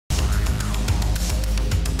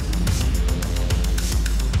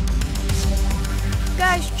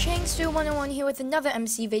Sue101 here with another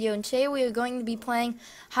MC video, and today we are going to be playing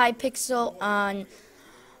Hypixel on,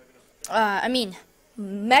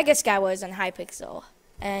 Mega Skywars on Hypixel.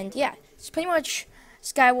 And yeah, it's pretty much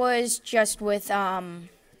Skywars just with,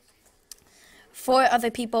 4 other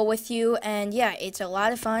people with you, and yeah, it's a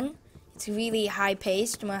lot of fun. It's really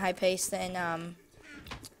high-paced, more high-paced than,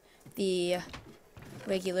 the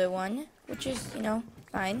regular one, which is,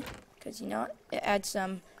 fine, because, it adds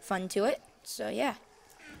some fun to it, so yeah.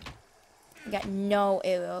 I got no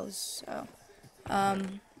arrows, so,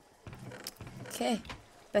 okay,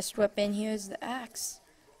 best weapon here is the axe.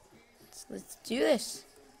 So let's do this.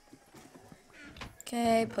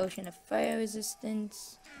 Okay, potion of fire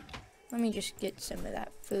resistance. Let me just get some of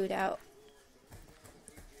that food out.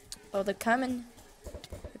 Oh, they're coming.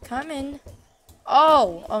 They're coming.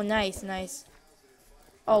 Oh, nice, nice.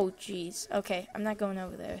 Oh, jeez. Okay, I'm not going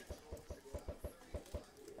over there.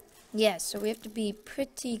 Yeah, so we have to be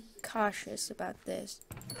pretty cautious about this.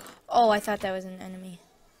 Oh, I thought that was an enemy.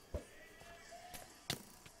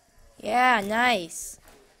 Yeah, nice.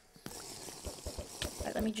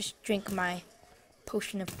 Right, let me just drink my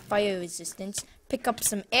potion of fire resistance. Pick up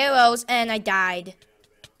some arrows, and I died.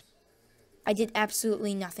 I did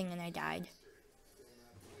absolutely nothing, and I died.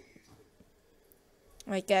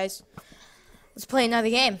 Alright, guys. Let's play another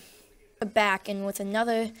game. We're back, and with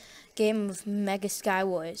another game of Mega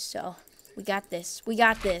Skywars, so we got this. We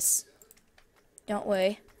got this. Don't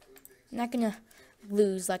worry. I'm not gonna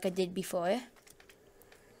lose like I did before.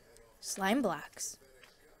 Slime blocks.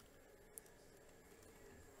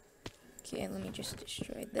 Okay, let me just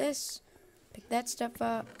destroy this. Pick that stuff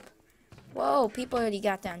up. Whoa, people already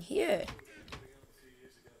got down here.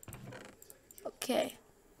 Okay.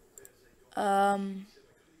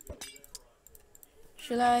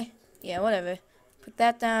 Should I? Yeah, whatever. Put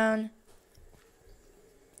that down.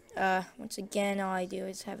 Once again, all I do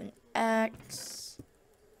is have an axe.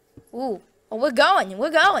 Ooh. Oh, we're going,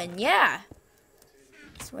 yeah.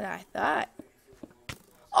 That's what I thought.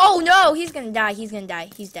 Oh, no, he's gonna die,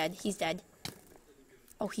 he's dead.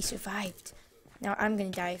 Oh, he survived. Now I'm gonna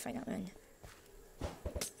die if I don't run.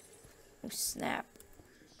 Oh, snap.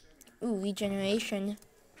 Ooh, regeneration.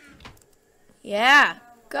 Yeah.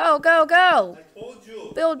 Go, go, go. I told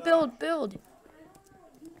you. Build.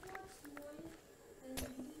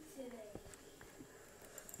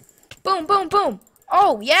 Boom, boom, boom.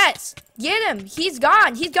 Oh, yes. Get him. He's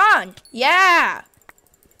gone. Yeah.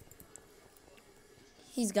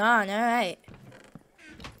 He's gone. All right.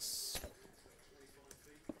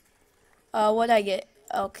 What'd I get?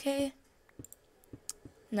 Okay.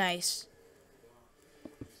 Nice.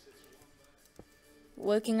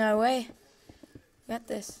 Working our way. Got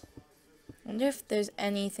this. Wonder if there's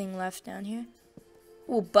anything left down here.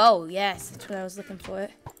 Ooh, bow. Yes, that's what I was looking for.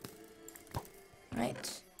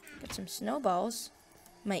 Right. Got some snowballs.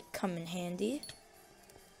 Might come in handy.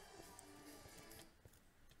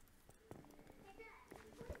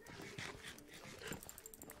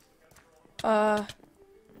 Let's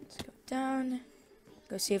go down.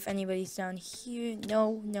 Go see if anybody's down here.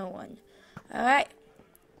 No, no one. Alright.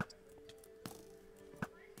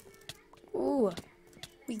 Ooh.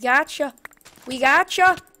 We gotcha.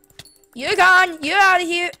 You're gone. You're out of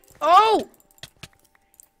here. Oh!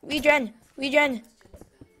 Regen.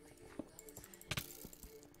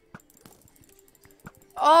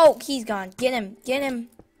 Oh, he's gone. Get him.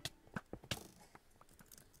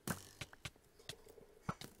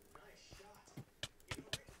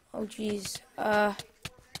 Oh, jeez.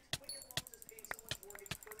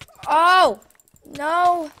 Oh!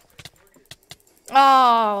 No!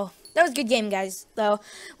 Oh! That was a good game, guys, though.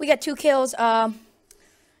 We got 2 kills.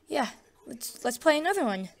 Yeah. Let's play another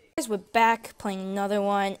one. Guys, we're back playing another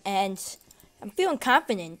one, and I'm feeling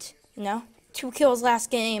confident, 2 kills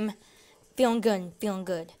last game. Feeling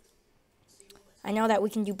good. I know that we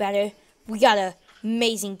can do better. We got an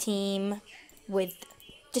amazing team with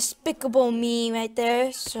Despicable Me right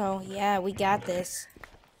there. So, yeah, we got this.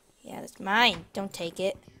 Yeah, that's mine. Don't take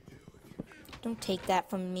it. Don't take that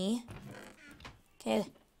from me. Okay.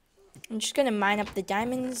 I'm just gonna mine up the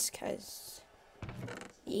diamonds, because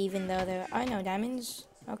even though there are no diamonds,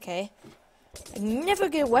 okay. I never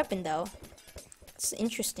get a weapon, though. It's an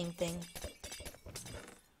interesting thing.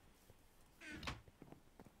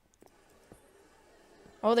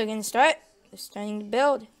 Oh, they're gonna start. They're starting to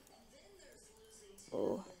build.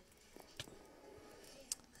 Oh.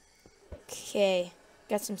 Okay.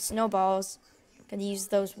 Got some snowballs. Gotta use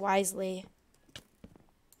those wisely.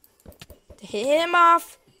 To hit him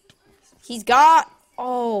off. He's got.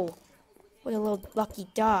 Oh. What a little lucky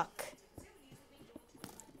duck.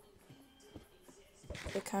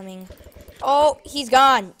 They're coming. Oh, he's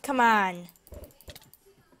gone. Come on.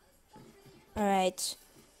 Alright.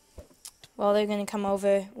 Well, they're gonna come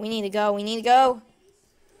over. We need to go. We need to go.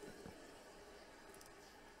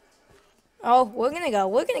 Oh, we're gonna go.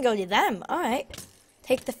 We're gonna go to them. Alright.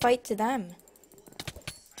 Take the fight to them.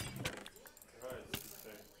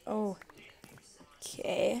 Oh.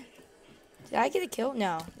 Okay. Did I get a kill?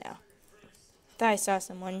 No, no. Thought I saw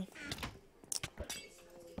someone.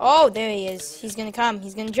 Oh, there he is. He's gonna come.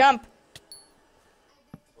 He's gonna jump.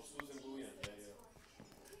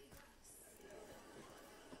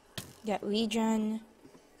 Got regen.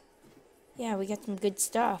 Yeah, we got some good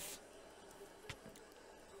stuff.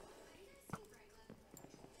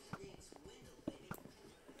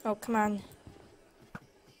 Oh, come on.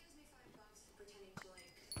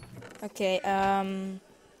 Okay, gotta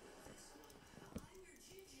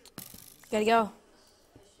go.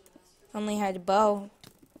 Only had a bow.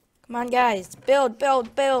 Come on, guys. Build,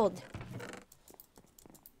 build, build.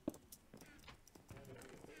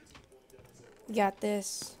 We got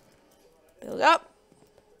this. Build up.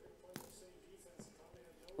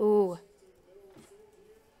 Ooh.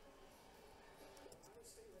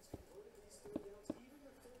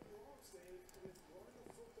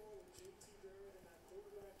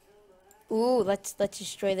 Ooh, let's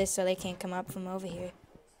destroy this so they can't come up from over here.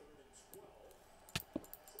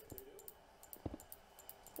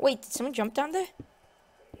 Wait, did someone jump down there?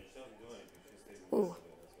 Ooh.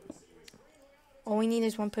 All we need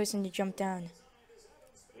is one person to jump down.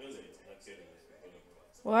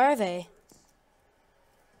 Where are they?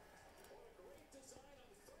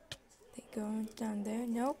 They going down there?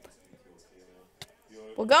 Nope.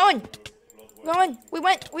 We're going! We're going! We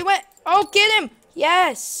went! Oh, get him!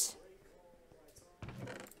 Yes!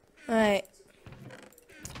 Alright.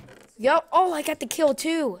 Yo! Oh, I got the kill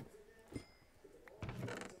too!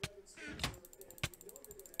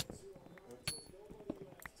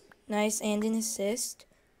 Nice, and an assist.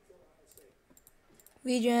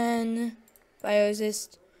 Regen, fire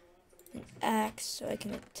resist, an axe so I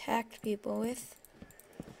can attack people with.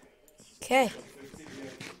 Okay.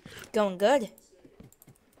 Going good.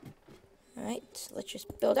 Alright, let's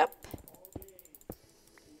just build up.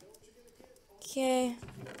 Okay.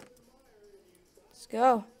 Let's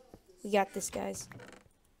go. We got this, guys.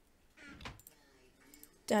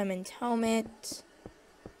 Diamond helmet.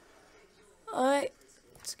 Alright.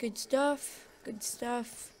 It's good stuff. Good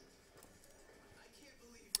stuff.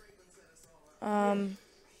 I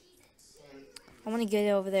want to get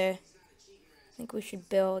over there. I think we should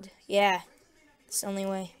build. Yeah. It's the only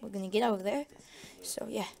way we're going to get over there. So,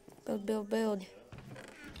 yeah. Build, build, build.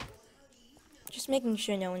 Just making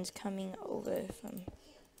sure no one's coming over from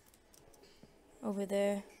over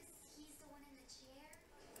there.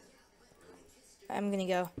 I'm going to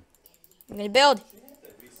go. I'm going to build.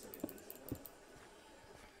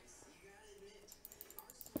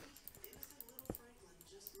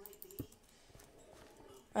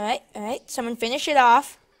 Alright, someone finish it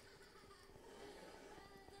off.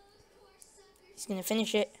 He's gonna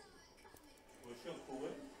finish it.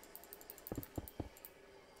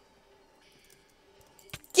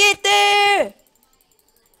 Get there!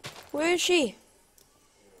 Where is she?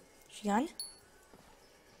 She gone?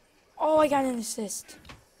 Oh, I got an assist.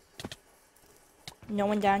 No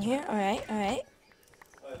one down here? Alright, alright.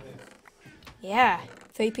 Yeah,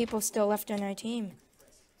 3 people still left on our team.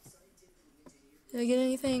 Did I get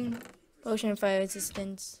anything? Potion of fire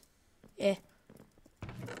resistance. Yeah.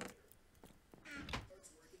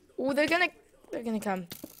 Ooh, they're gonna come.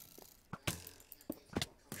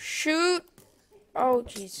 Shoot! Oh,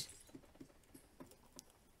 jeez.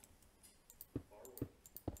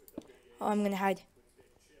 Oh, I'm gonna hide.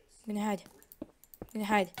 I'm gonna hide. I'm gonna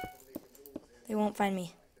hide. They won't find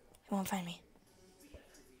me. They won't find me.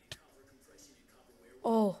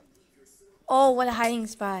 Oh. Oh, what a hiding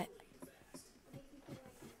spot.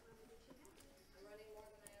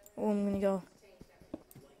 Oh, I'm gonna go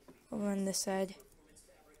over on this side.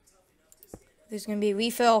 There's gonna be a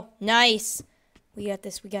refill. Nice. We got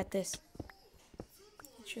this. We got this.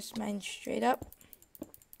 Let's just mine straight up.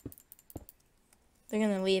 They're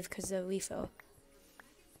gonna leave because of the refill.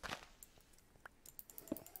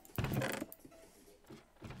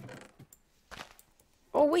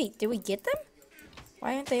 Oh wait, did we get them?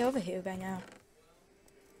 Why aren't they over here by now?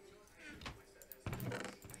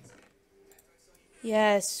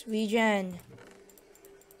 Yes, regen.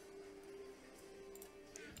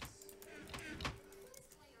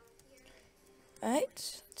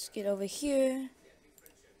 Alright, let's get over here.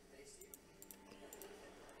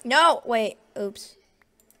 No, wait, oops.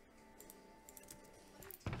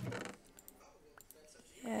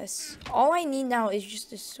 Yes, all I need now is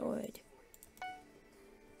just a sword.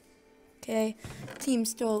 Okay, team's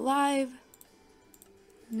still alive.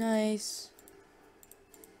 Nice.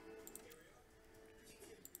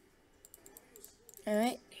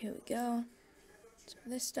 Alright, here we go. Let's put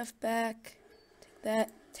this stuff back. Take that.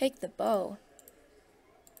 Take the bow.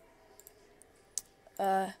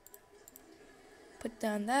 Put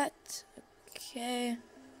down that. Okay.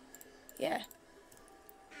 Yeah.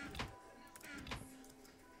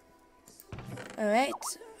 Alright.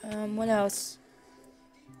 What else?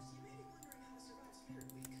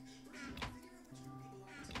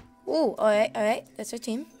 Ooh, alright. That's our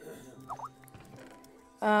team.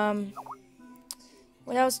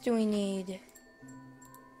 What else do we need?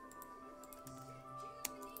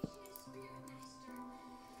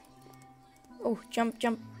 Oh, jump.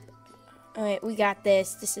 Alright, we got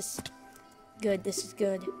this. This is good. This is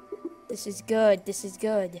good. This is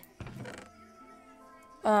good.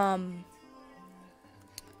 Alright,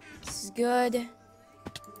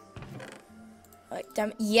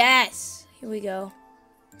 damn. Yes! Here we go.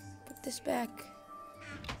 Put this back.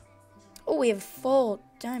 Oh, we have a full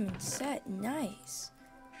diamond set. Nice.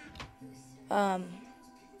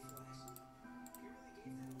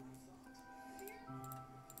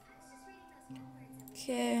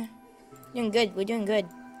 Okay. Doing good. We're doing good.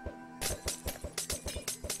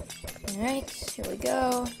 Alright, here we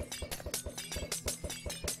go.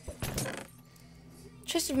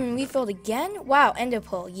 Chest has been refilled again? Wow, ender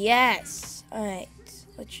pearl. Yes. Alright.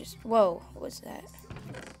 Let's just... Whoa. What was that?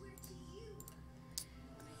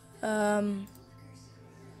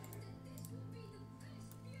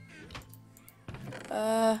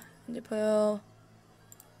 Ender pearl.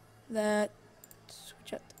 That.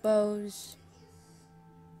 Switch out the bows.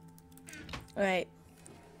 Alright.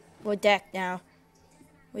 We're decked now.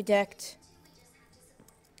 We're decked.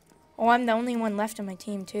 Oh, I'm the only one left on my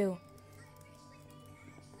team, too.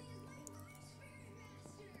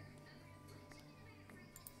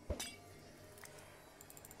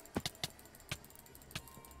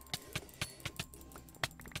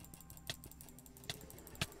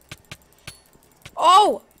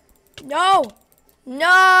 Oh! No!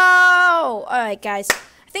 No! Alright, guys.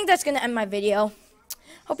 I think that's going to end my video.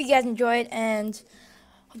 Hope you guys enjoyed, and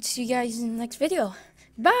hope to see you guys in the next video.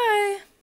 Bye!